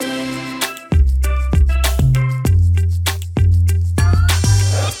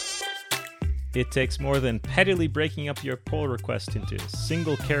It takes more than pettily breaking up your pull request into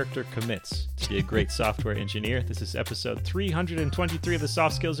single character commits to be a great software engineer. This is episode 323 of the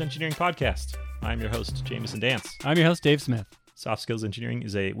Soft Skills Engineering Podcast. I'm your host, Jamison Dance. I'm your host, Dave Smith. Soft Skills Engineering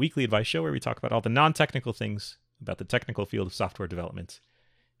is a weekly advice show where we talk about all the non-technical things about the technical field of software development,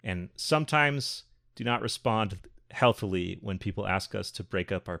 and sometimes do not respond healthily when people ask us to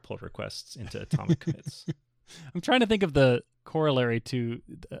break up our pull requests into atomic commits. I'm trying to think of the corollary to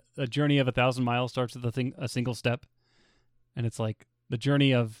a journey of 1,000 miles starts with a single step. And it's like the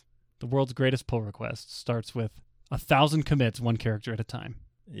journey of the world's greatest pull request starts with 1,000 commits, one character at a time.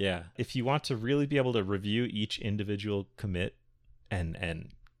 Yeah. If you want to really be able to review each individual commit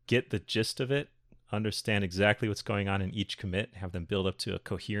and get the gist of it, understand exactly what's going on in each commit, have them build up to a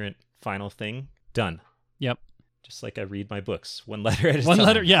coherent final thing, done. Yep. Just like I read my books, one letter at a time. One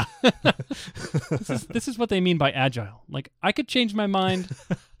letter, yeah. This is what they mean by agile. Like, I could change my mind,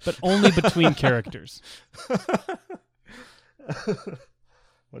 but only between characters.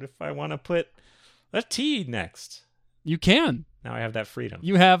 What if I want to put a T next? You can. Now I have that freedom.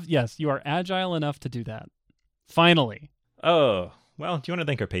 You are agile enough to do that. Finally. Oh, well, do you want to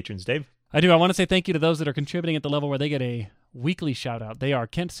thank our patrons, Dave? I do. I want to say thank you to those that are contributing at the level where they get a weekly shout-out. They are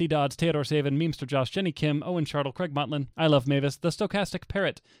Kent C. Dodds, Theodore Saban, Memester Josh, Jenny Kim, Owen Chartle, Craig Motlin, I Love Mavis, The Stochastic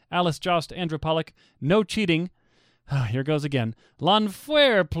Parrot, Alice Jost, Andrew Pollock, No Cheating, here goes again,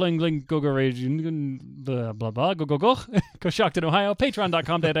 Lanfuer, Plingling, Gogorage, blah, blah, blah, go, go, go, Coshocton, Ohio,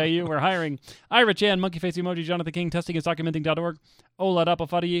 patreon.com.au, we're hiring Ira Chan, Monkeyface Emoji, Jonathan King, testingisdocumenting.org, Ola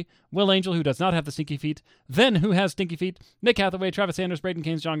Dapafadi, Will Angel, who does not have the stinky feet, Then, who has stinky feet, Nick Hathaway, Travis Sanders, Braden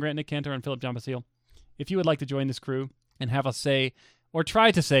Keynes, John Grant, Nick Cantor, and Philip John Basile. If you would like to join this crew and have us say, or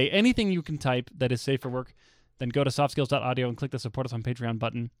try to say, anything you can type that is safe for work, then go to softskills.audio and click the Support Us on Patreon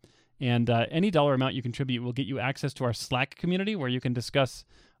button. And any dollar amount you contribute will get you access to our Slack community where you can discuss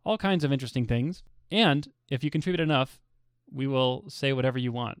all kinds of interesting things. And if you contribute enough, we will say whatever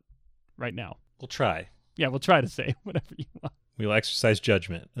you want right now. We'll try. Yeah, we'll try to say whatever you want. We will exercise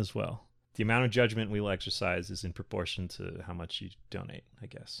judgment as well. The amount of judgment we will exercise is in proportion to how much you donate, I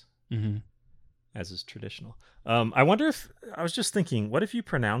guess. Mm-hmm. As is traditional. I wonder if, I was just thinking, what if you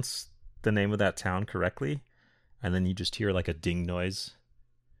pronounce the name of that town correctly, and then you just hear like a ding noise,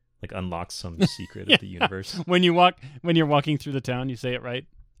 like unlocks some secret of the universe? When you're walking through the town, you say it right?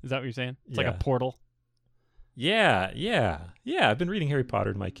 Is that what you're saying? It's like a portal. Yeah. I've been reading Harry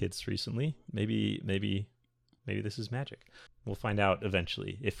Potter to my kids recently. Maybe this is magic. We'll find out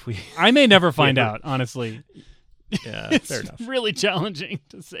eventually if we... I may never find out, honestly. Yeah, fair enough. It's really challenging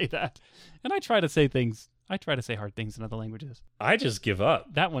to say that. And I try to say hard things in other languages. I just give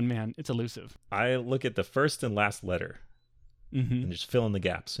up. That one, man, it's elusive. I look at the first and last letter and just fill in the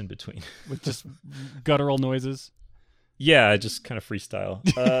gaps in between. With just guttural noises. Yeah, I just kind of freestyle.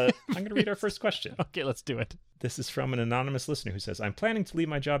 I'm going to read our first question. Okay, let's do it. This is from an anonymous listener who says, I'm planning to leave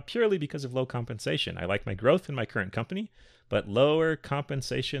my job purely because of low compensation. I like my growth in my current company, but lower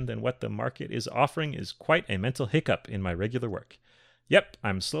compensation than what the market is offering is quite a mental hiccup in my regular work. Yep,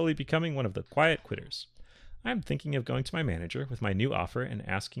 I'm slowly becoming one of the quiet quitters. I'm thinking of going to my manager with my new offer and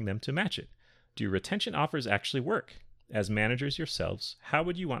asking them to match it. Do retention offers actually work? As managers yourselves, how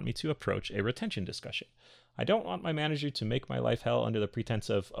would you want me to approach a retention discussion? I don't want my manager to make my life hell under the pretense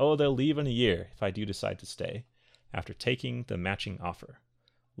of, they'll leave in a year if I do decide to stay, after taking the matching offer.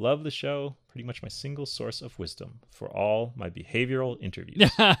 Love the show, pretty much my single source of wisdom for all my behavioral interviews.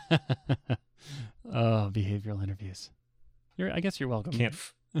 Oh, behavioral interviews. I guess you're welcome. Can't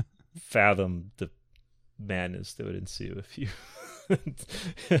fathom the madness that would ensue if you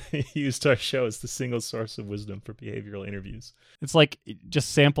used our show as the single source of wisdom for behavioral interviews. It's like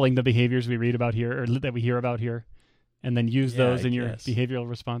just sampling the behaviors we read about here, or that we hear about here, and then use those in your behavioral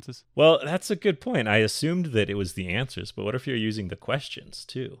responses. Well, that's a good point. I assumed that it was the answers, but what if you're using the questions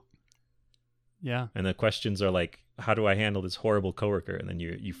too? Yeah. And the questions are like, how do I handle this horrible coworker? And then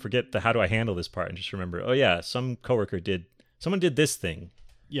you forget the how do I handle this part and just remember, someone did this thing.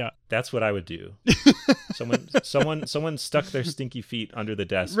 Yeah. That's what I would do. Someone stuck their stinky feet under the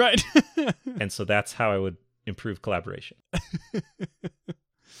desk. Right. And so that's how I would improve collaboration.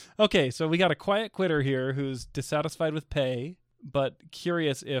 Okay, so we got a quiet quitter here who's dissatisfied with pay, but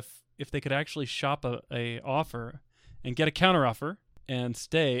curious if they could actually shop a offer and get a counteroffer and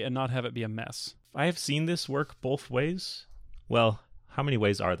stay and not have it be a mess. I have seen this work both ways. Well, how many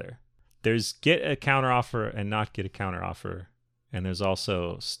ways are there? There's get a counteroffer and not get a counteroffer. And there's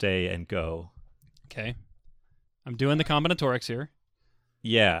also stay and go. Okay. I'm doing the combinatorics here.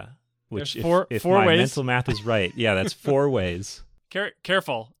 Yeah. Which there's if four my ways. mental math is right, that's 4 ways.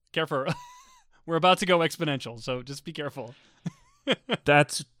 Careful. We're about to go exponential, so just be careful.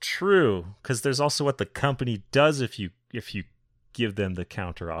 That's true, because there's also what the company does if you give them the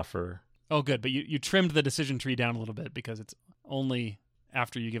counter offer. Oh, good. But you trimmed the decision tree down a little bit because it's only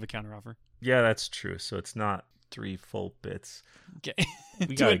after you give a counteroffer. Yeah, that's true. So it's not 3 full bits. Okay.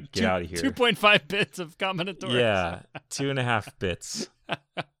 We gotta get out of here. 2.5 bits of combinatorics. Yeah, 2.5 bits.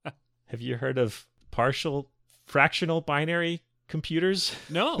 Have you heard of fractional binary computers?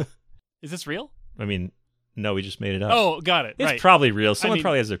 No. Is this real? I mean, no, we just made it up. Oh, got it. It's right. probably real. Someone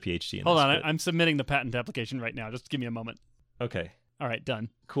probably has their PhD in hold this. on. I'm submitting the patent application right now. Just give me a moment. Okay. All right, done.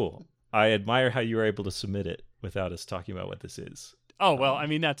 Cool. I admire how you were able to submit it without us talking about what this is. Oh, well, I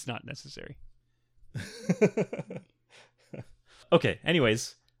mean, that's not necessary. Okay,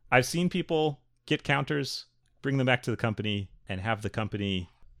 anyways, I've seen people get counters, bring them back to the company, and have the company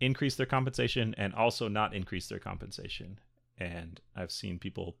increase their compensation and also not increase their compensation. And I've seen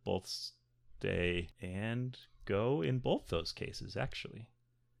people both stay and go in both those cases, actually.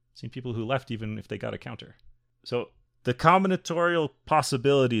 I've seen people who left even if they got a counter. So the combinatorial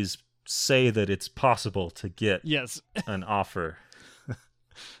possibilities say that it's possible to get an offer.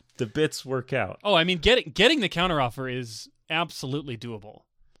 The bits work out. Oh, I mean, getting the counteroffer is absolutely doable.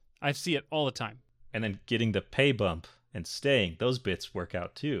 I see it all the time. And then getting the pay bump and staying, those bits work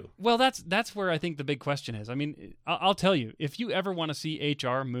out too. Well, that's where I think the big question is. I mean, I'll tell you, if you ever want to see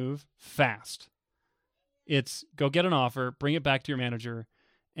HR move fast, it's go get an offer, bring it back to your manager,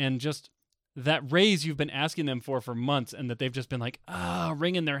 and just that raise you've been asking them for months and that they've just been like,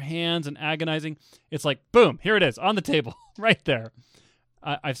 wringing their hands and agonizing. It's like, boom, here it is on the table right there.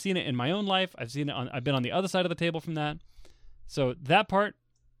 I've seen it in my own life. I've been on the other side of the table from that. So that part,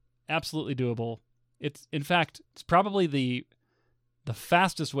 absolutely doable. In fact, it's probably the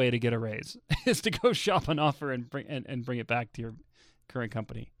fastest way to get a raise is to go shop an offer and bring it back to your current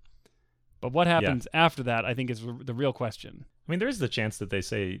company. But what happens after that, I think, is the real question. I mean, there is the chance that they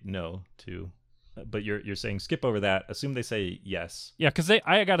say no to, but you're saying skip over that. Assume they say yes. Yeah, because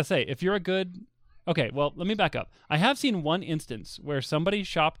I gotta say, if you're a good, okay, well, let me back up. I have seen one instance where somebody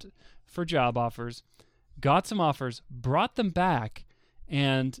shopped for job offers, got some offers, brought them back,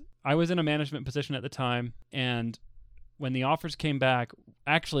 and I was in a management position at the time, and when the offers came back,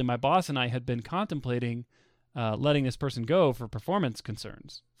 actually my boss and I had been contemplating letting this person go for performance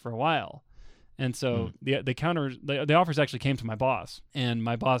concerns for a while. And so the offers actually came to my boss, and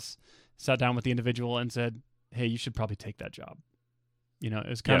my boss sat down with the individual and said, "Hey, you should probably take that job." You know, it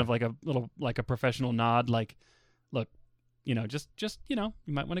was kind of like a little, like a professional nod, like, look, you know, just, you know,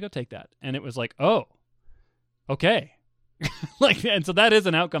 you might want to go take that. And it was like, oh, okay. And so that is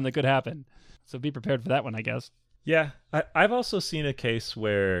an outcome that could happen. So be prepared for that one, I guess. Yeah. I've also seen a case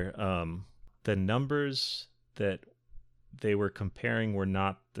where the numbers that they were comparing were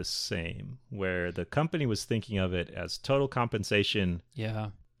not the same, where the company was thinking of it as total compensation. Yeah.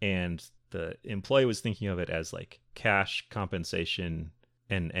 And the employee was thinking of it as like cash compensation,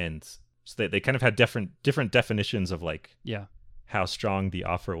 and so they kind of had different definitions of like how strong the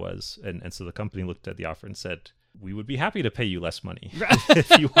offer was, and so the company looked at the offer and said, we would be happy to pay you less money if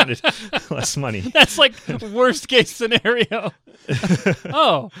you wanted less money. That's like worst case scenario.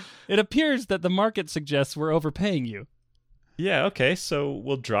 Oh, it appears that the market suggests we're overpaying you. Yeah, okay, so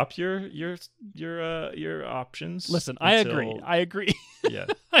we'll drop your options. Listen, I agree. Yeah.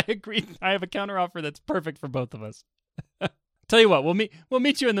 I agree. I have a counteroffer that's perfect for both of us. Tell you what, we'll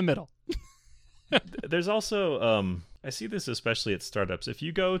meet you in the middle. There's also I see this especially at startups. If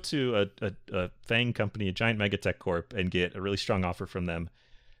you go to a FANG company, a giant megatech corp, and get a really strong offer from them,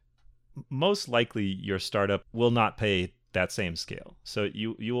 most likely your startup will not pay that same scale. So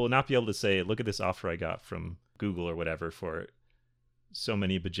you will not be able to say, look at this offer I got from Google or whatever for so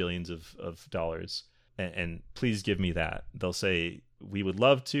many bajillions of dollars, and please give me that. They'll say, we would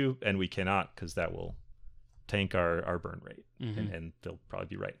love to, and we cannot, because that will tank our burn rate. Mm-hmm. And they'll probably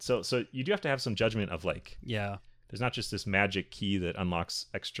be right. So you do have to have some judgment of like, there's not just this magic key that unlocks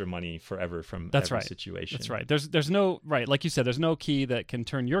extra money forever from every situation. That's right. There's no, right, like you said, there's no key that can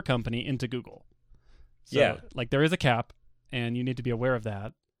turn your company into Google. So, like, there is a cap, and you need to be aware of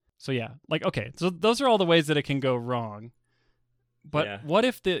that. So like, okay, so those are all the ways that it can go wrong. But what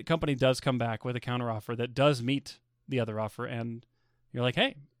if the company does come back with a counteroffer that does meet the other offer, and you're like,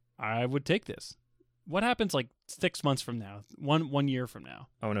 hey, I would take this? What happens like 6 months from now, one year from now?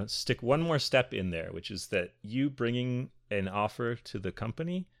 I want to stick one more step in there, which is that you bringing an offer to the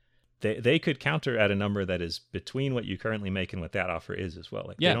company, they could counter at a number that is between what you currently make and what that offer is as well.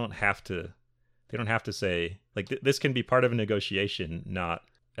 Like they don't have to say, like, this can be part of a negotiation, not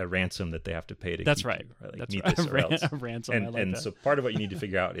a ransom that they have to pay to That's keep right. you, right? Like, That's meet right. this or else. A ransom. And so part of what you need to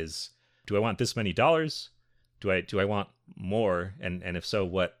figure out is, do I want this many dollars? do I want more? And if so,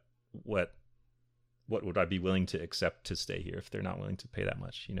 what would I be willing to accept to stay here if they're not willing to pay that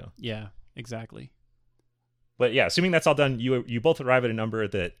much, you know? Yeah, exactly. But yeah, assuming that's all done, you both arrive at a number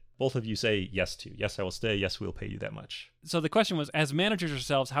that both of you say yes to. Yes, I will stay. Yes, we'll pay you that much. So the question was, as managers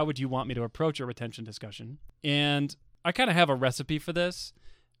yourselves, how would you want me to approach a retention discussion? And I kind of have a recipe for this,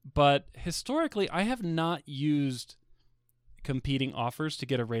 but historically, I have not used competing offers to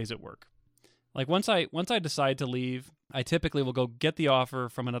get a raise at work. Like once I decide to leave, I typically will go get the offer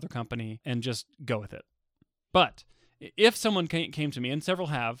from another company and just go with it. But if someone came to me, and several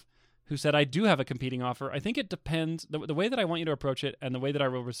have, who said, I do have a competing offer, I think it depends. The way that I want you to approach it and the way that I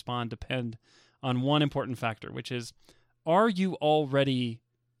will respond depend on one important factor, which is, are you already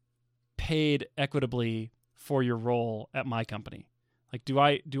paid equitably for your role at my company? Like, do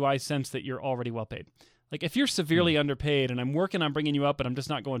I sense that you're already well paid? Like, if you're severely underpaid and I'm working on bringing you up, but I'm just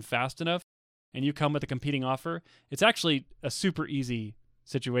not going fast enough, and you come with a competing offer, it's actually a super easy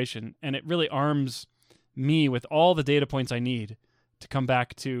situation, and it really arms me with all the data points I need to come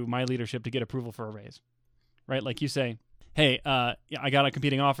back to my leadership to get approval for a raise, right? Like you say, hey, I got a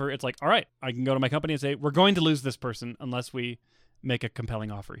competing offer. It's like, all right, I can go to my company and say, we're going to lose this person unless we make a compelling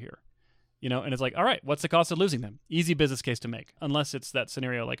offer here, you know? And it's like, all right, what's the cost of losing them? Easy business case to make, unless it's that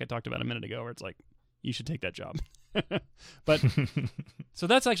scenario like I talked about a minute ago where it's like, you should take that job. But so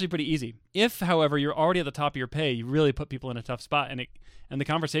that's actually pretty easy. If, however, you're already at the top of your pay, you really put people in a tough spot, and the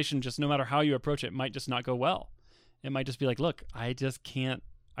conversation, just no matter how you approach it, might just not go well. It might just be like, look, I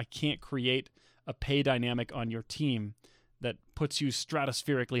can't create a pay dynamic on your team that puts you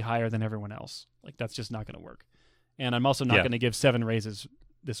stratospherically higher than everyone else. Like, that's just not going to work. And I'm also not going to give 7 raises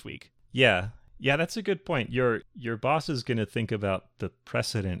this week. Yeah, that's a good point. Your boss is going to think about the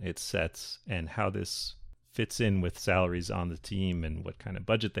precedent it sets and how this fits in with salaries on the team and what kind of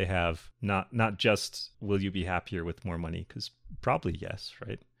budget they have. Not just, will you be happier with more money? Because probably yes,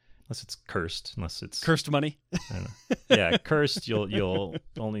 right? Unless it's cursed. Unless it's cursed money. I don't know. Yeah, cursed. You'll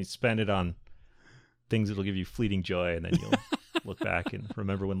only spend it on things that'll give you fleeting joy, and then you'll look back and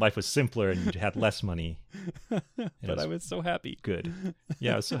remember when life was simpler and you had less money. But I was so happy. Good.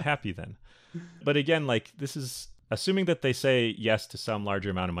 Yeah, I was so happy then. But again, like, this is assuming that they say yes to some larger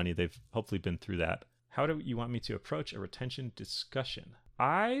amount of money. They've hopefully been through that. How do you want me to approach a retention discussion?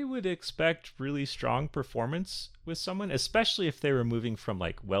 I would expect really strong performance with someone, especially if they were moving from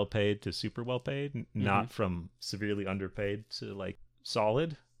like well-paid to super well-paid, not from severely underpaid to like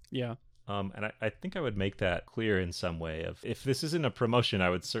solid. Yeah. And I think I would make that clear in some way. Of if this isn't a promotion, I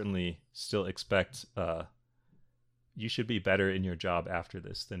would certainly still expect you should be better in your job after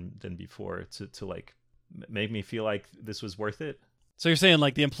this than before to like make me feel like this was worth it. So you're saying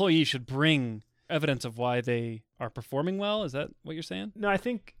like the employee should bring evidence of why they are performing well? Is that what you're saying? No, I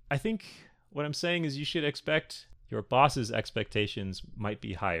think what I'm saying is you should expect your boss's expectations might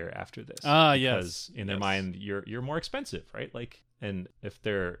be higher after this. Yes. Because in their mind, you're more expensive, right? Like, and if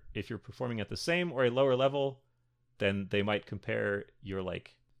you're performing at the same or a lower level, then they might compare your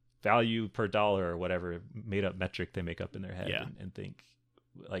like value per dollar or whatever made up metric they make up in their head and think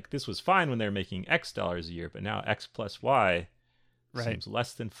like this was fine when they're making X dollars a year, but now X plus Y seems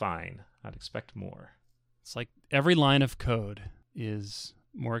less than fine. I'd expect more. It's like every line of code is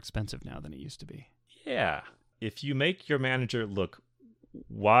more expensive now than it used to be. Yeah. If you make your manager look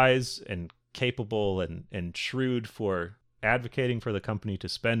wise and capable and shrewd for advocating for the company to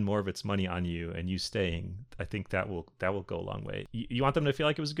spend more of its money on you and you staying, I think that will go a long way. You want them to feel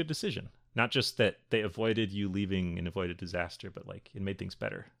like it was a good decision, not just that they avoided you leaving and avoided disaster, but like it made things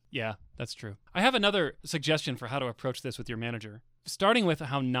better. Yeah, that's true. I have another suggestion for how to approach this with your manager, starting with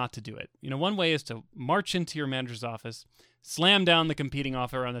how not to do it. You know, one way is to march into your manager's office, slam down the competing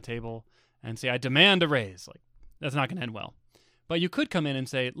offer on the table, and say, I demand a raise. Like, that's not going to end well. But you could come in and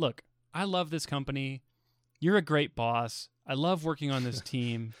say, look, I love this company. You're a great boss. I love working on this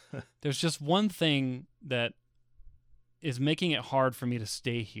team. There's just one thing that is making it hard for me to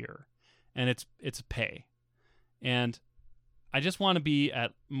stay here, and it's pay. And I just want to be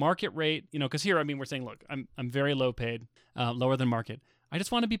at market rate, you know, because here, I mean, we're saying, look, I'm very low paid, lower than market. I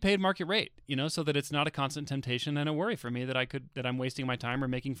just want to be paid market rate, you know, so that it's not a constant temptation and a worry for me that I'm wasting my time or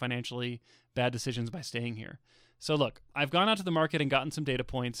making financially bad decisions by staying here. So look, I've gone out to the market and gotten some data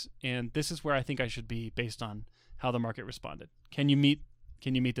points, and this is where I think I should be based on how the market responded. Can you meet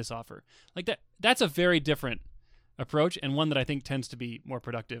this offer? Like that's a very different approach, and one that I think tends to be more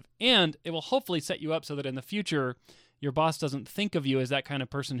productive. And it will hopefully set you up so that in the future, your boss doesn't think of you as that kind of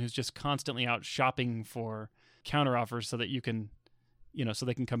person who's just constantly out shopping for counteroffers so that you can, you know, so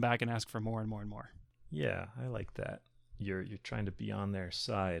they can come back and ask for more and more and more. Yeah, I like that. You're trying to be on their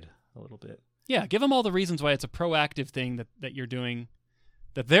side a little bit. Yeah, give them all the reasons why it's a proactive thing that you're doing,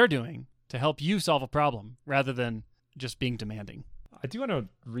 that they're doing to help you solve a problem rather than just being demanding. I do want to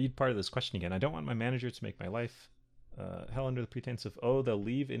read part of this question again. I don't want my manager to make my life hell under the pretense of, oh, they'll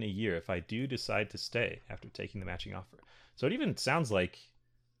leave in a year if I do decide to stay after taking the matching offer. So it even sounds like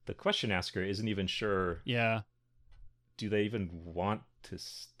the question asker isn't even sure. Yeah. Do they even want to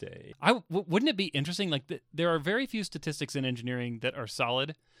stay? Wouldn't it be interesting? Like, there are very few statistics in engineering that are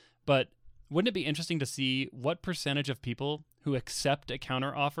solid, but wouldn't it be interesting to see what percentage of people who accept a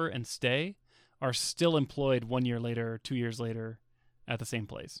counteroffer and stay are still employed 1 year later, 2 years later at the same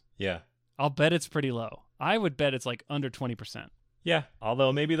place? Yeah. I'll bet it's pretty low. I would bet it's like under 20%. Yeah,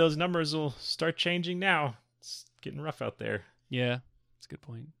 although maybe those numbers will start changing now. It's getting rough out there. Yeah, that's a good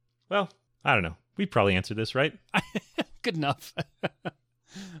point. Well, I don't know. We probably answered this, right? Good enough.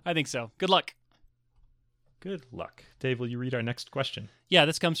 I think so. Good luck. Good luck. Dave, will you read our next question? Yeah,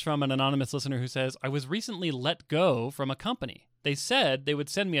 this comes from an anonymous listener who says, I was recently let go from a company. They said they would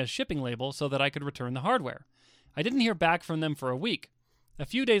send me a shipping label so that I could return the hardware. I didn't hear back from them for a week. A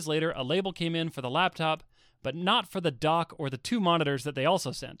few days later, a label came in for the laptop, but not for the dock or the 2 monitors that they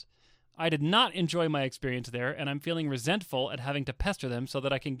also sent. I did not enjoy my experience there, and I'm feeling resentful at having to pester them so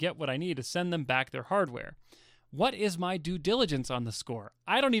that I can get what I need to send them back their hardware. What is my due diligence on the score?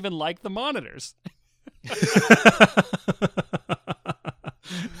 I don't even like the monitors.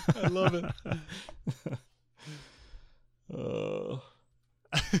 I love it.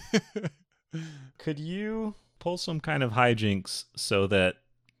 Could you pull some kind of hijinks so that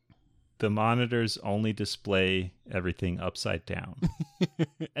the monitors only display everything upside down?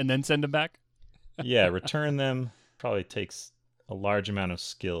 And then send them back? Yeah, return them. Probably takes a large amount of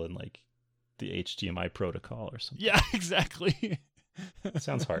skill in like the HDMI protocol or something. Yeah, exactly.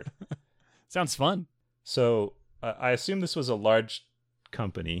 Sounds hard. Sounds fun. So I assume this was a large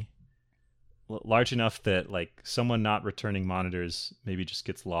company, large enough that like someone not returning monitors maybe just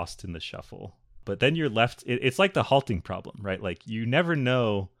gets lost in the shuffle. But then you're left. It's like the halting problem, right? Like you never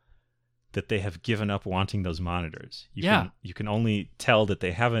know that they have given up wanting those monitors. You can only tell that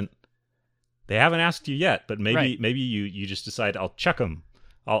they haven't asked you yet, but maybe you just decide I'll chuck them.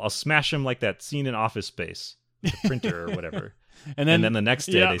 I'll smash them like that scene in Office Space, the printer or whatever. And then the next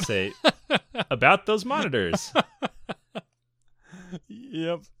day they say about those monitors.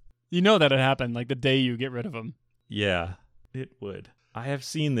 Yep. You know that it happened like the day you get rid of them. Yeah, it would. I have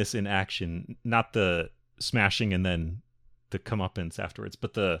seen this in action, not the smashing and then the comeuppance afterwards,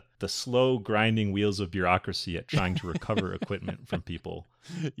 but the slow grinding wheels of bureaucracy at trying to recover equipment from people.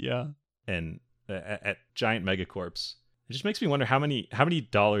 Yeah. And at giant megacorps. It just makes me wonder how many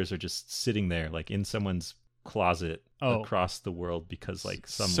dollars are just sitting there like in someone's closet across the world because like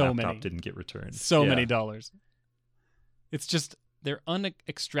some laptop didn't get returned. So many dollars. It's just they're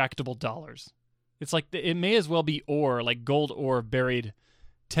unextractable dollars. It's like it may as well be ore, like gold ore buried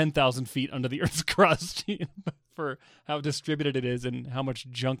 10,000 feet under the Earth's crust for how distributed it is and how much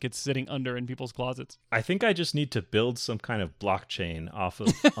junk it's sitting under in people's closets. I think I just need to build some kind of blockchain off of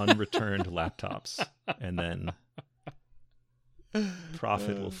unreturned laptops, and then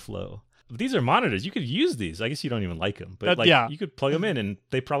profit will flow. These are monitors. You could use these. I guess you don't even like them, but you could plug them in and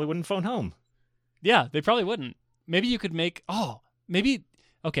they probably wouldn't phone home. Yeah, they probably wouldn't. Maybe you could make,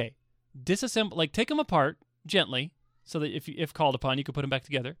 disassemble, like take them apart gently so that if called upon, you could put them back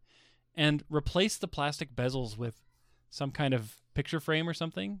together and replace the plastic bezels with some kind of picture frame or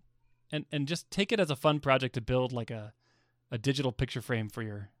something and just take it as a fun project to build like a digital picture frame for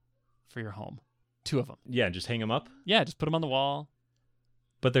your home. 2 of them. Yeah, just hang them up? Yeah, just put them on the wall.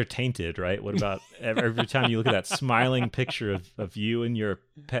 But they're tainted, right? What about every time you look at that smiling picture of you and your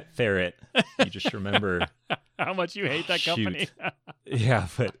pet ferret, you just remember how much you hate that company. Yeah,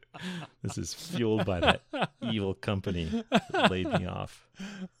 but this is fueled by that evil company that laid me off.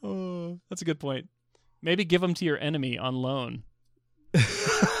 Oh, that's a good point. Maybe give them to your enemy on loan.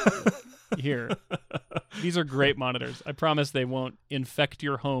 Here. These are great monitors. I promise they won't infect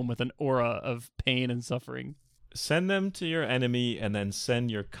your home with an aura of pain and suffering. Send them to your enemy and then send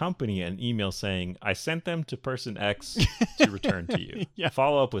your company an email saying, I sent them to person X to return to you. Yeah.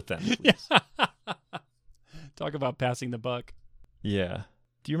 Follow up with them, please. Yeah. Talk about passing the buck. Yeah.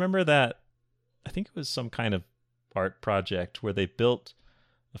 Do you remember that? I think it was some kind of art project where they built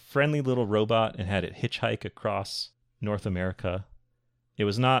a friendly little robot and had it hitchhike across North America. It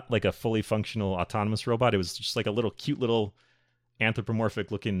was not like a fully functional autonomous robot. It was just like a little cute little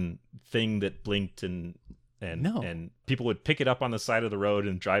anthropomorphic looking thing that blinked and people would pick it up on the side of the road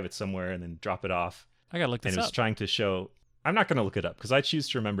and drive it somewhere and then drop it off. I gotta look this up. And it was trying to show. I'm not going to look it up because I choose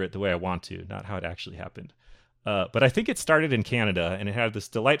to remember it the way I want to, not how it actually happened. But I think it started in Canada, and it had this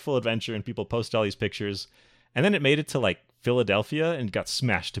delightful adventure, and people post all these pictures. And then it made it to like Philadelphia and got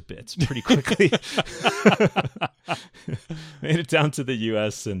smashed to bits pretty quickly. Made it down to the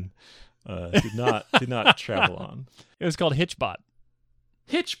U.S. and did not travel on. It was called Hitchbot.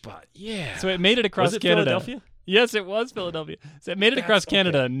 Hitchbot, yeah. So it made it across Was it Canada. Philadelphia? Yes, it was Philadelphia. So it made it across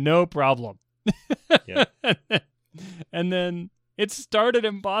Canada, no problem. Yeah. And then it started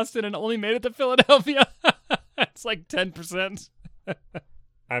in Boston and only made it to Philadelphia. It's like 10%.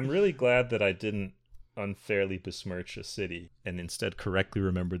 I'm really glad that I didn't unfairly besmirch a city and instead correctly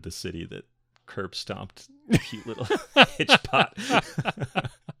remembered the city that curb stomped the cute little Hitchbot.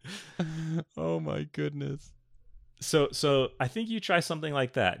 Oh my goodness. So I think you try something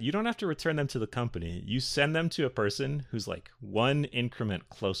like that. You don't have to return them to the company. You send them to a person who's like one increment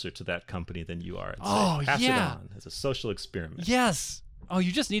closer to that company than you are. And say, pass it on as a social experiment. Yes. Oh,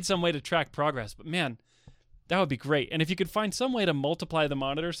 you just need some way to track progress. But man, that would be great. And if you could find some way to multiply the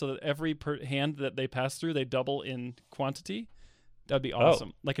monitor so that every hand that they pass through, they double in quantity, that'd be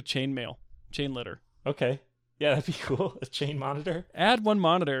awesome. Like a chain letter. Okay. Yeah, that'd be cool. A chain monitor. Add one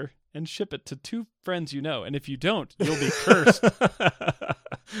monitor and ship it to 2 friends you know. And if you don't, you'll be cursed.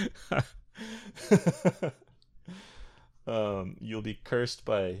 You'll be cursed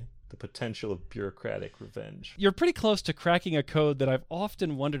by the potential of bureaucratic revenge. You're pretty close to cracking a code that I've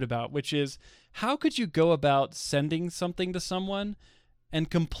often wondered about, which is how could you go about sending something to someone and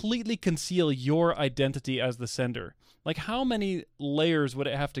completely conceal your identity as the sender? Like, how many layers would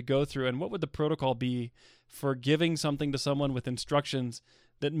it have to go through, and what would the protocol be for giving something to someone with instructions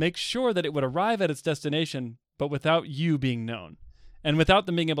that makes sure that it would arrive at its destination, but without you being known, and without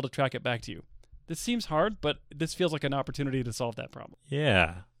them being able to track it back to you? This seems hard, but this feels like an opportunity to solve that problem.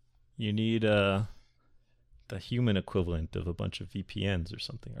 Yeah. You need the human equivalent of a bunch of VPNs or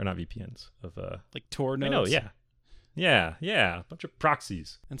something. Or not VPNs, of... like Tor nodes? No, yeah. Yeah, a bunch of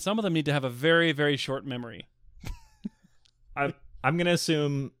proxies. And some of them need to have a very, very short memory. I'm going to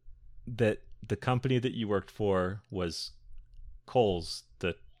assume that the company that you worked for was Kohl's,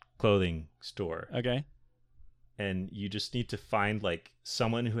 the clothing store. Okay. And you just need to find like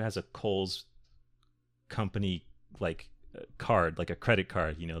someone who has a Kohl's company like card, like a credit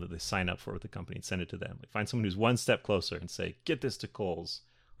card, you know, that they sign up for with the company and send it to them. Like find someone who's one step closer and say, get this to Kohl's,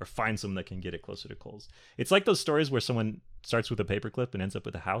 or find someone that can get it closer to Kohl's. It's like those stories where someone starts with a paperclip and ends up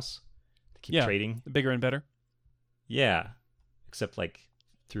with a house. They keep trading. Bigger and better. Yeah. Except like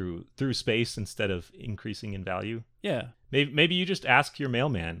through space instead of increasing in value. Yeah. Maybe you just ask your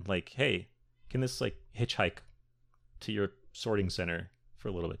mailman, like, hey, can this like hitchhike to your sorting center for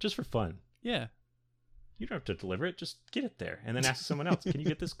a little bit, just for fun? Yeah. You don't have to deliver it, just get it there. And then ask someone else, can you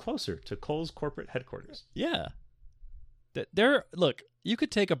get this closer to Kohl's corporate headquarters? Yeah. Look, you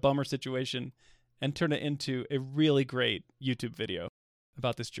could take a bummer situation and turn it into a really great YouTube video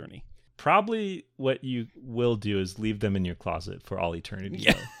about this journey. Probably what you will do is leave them in your closet for all eternity.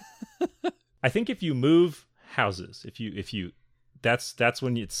 Yeah. I think if you move houses, if you that's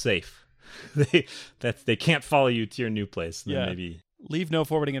when it's safe. They can't follow you to your new place. Then maybe leave no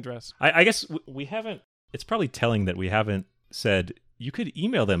forwarding address. I guess we haven't. It's probably telling that we haven't said you could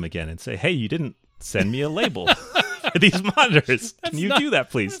email them again and say, hey, you didn't send me a label for these monitors. Can you do that,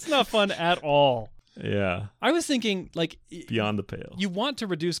 please? It's not fun at all. Yeah. I was thinking, like... beyond the pale. You want to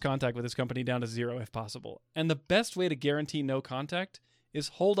reduce contact with this company down to 0 if possible. And the best way to guarantee no contact is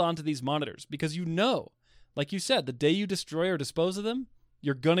hold on to these monitors. Because you know, like you said, the day you destroy or dispose of them,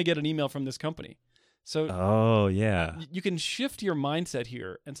 you're going to get an email from this company. So... oh, yeah. You can shift your mindset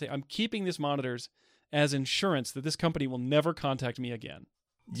here and say, I'm keeping these monitors as insurance that this company will never contact me again.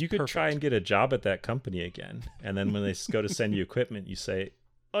 You could try and get a job at that company again. And then when they go to send you equipment, you say...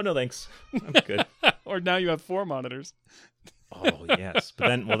 oh, no, thanks. I'm good. Or now you have 4 monitors. Oh, yes. But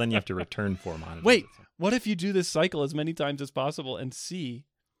then you have to return 4 monitors. Wait, what if you do this cycle as many times as possible and see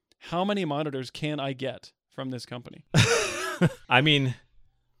how many monitors can I get from this company? I mean,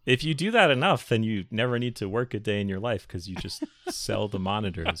 if you do that enough, then you never need to work a day in your life because you just sell the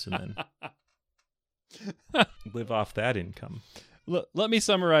monitors and then live off that income. Let me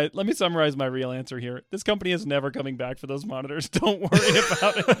summarize my real answer here. This company is never coming back for those monitors. Don't worry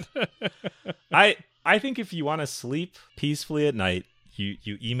about it. I think if you want to sleep peacefully at night, you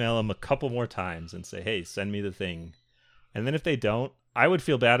email them a couple more times and say, hey, send me the thing. And then if they don't, I would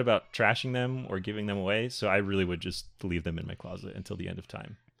feel bad about trashing them or giving them away. So I really would just leave them in my closet until the end of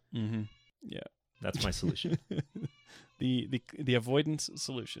time. Mm-hmm. Yeah. That's my solution. the avoidance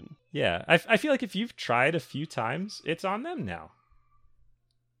solution. Yeah. I feel like if you've tried a few times, it's on them now.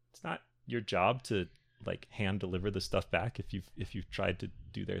 It's not your job to like hand deliver the stuff back if you've tried to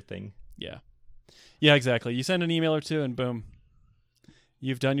do their thing. Yeah. Yeah, exactly. You send an email or two and boom,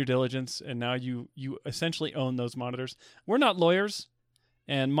 you've done your diligence, and now you essentially own those monitors. We're not lawyers,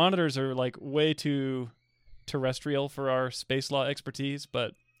 and monitors are like way too terrestrial for our space law expertise,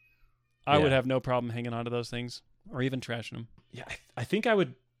 but I would have no problem hanging on to those things or even trashing them. Yeah, I think I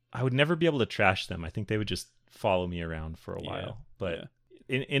would never be able to trash them. I think they would just follow me around for a while. But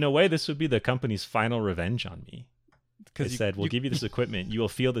in a way, this would be the company's final revenge on me. They said, we'll give you this equipment. You will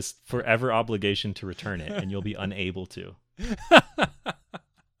feel this forever obligation to return it, and you'll be unable to.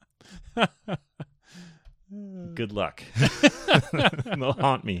 Good luck. They'll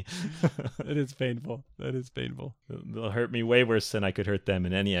haunt me. It is painful. That is painful. They'll hurt me way worse than I could hurt them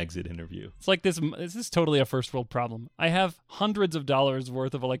in any exit interview. It's like this is totally a first world problem. I have hundreds of dollars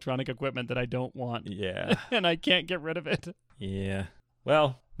worth of electronic equipment that I don't want. Yeah. And I can't get rid of it. Yeah.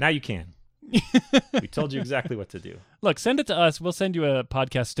 Well, now you can. We told you exactly what to do. Look, send it to us. We'll send you a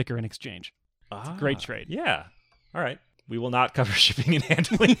podcast sticker in exchange. It's a great trade. Yeah. All right. We will not cover shipping and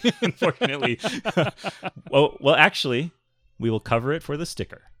handling, unfortunately. Well, actually, we will cover it for the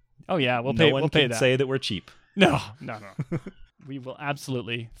sticker. Oh yeah, we'll pay. No one we'll pay can that. say that we're cheap. No. We will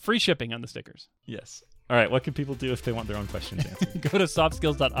absolutely free shipping on the stickers. Yes. All right. What can people do if they want their own questions answered? Go to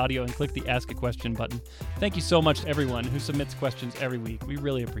softskills.audio and click the Ask a Question button. Thank you so much to everyone who submits questions every week. We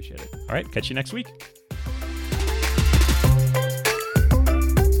really appreciate it. All right. Catch you next week.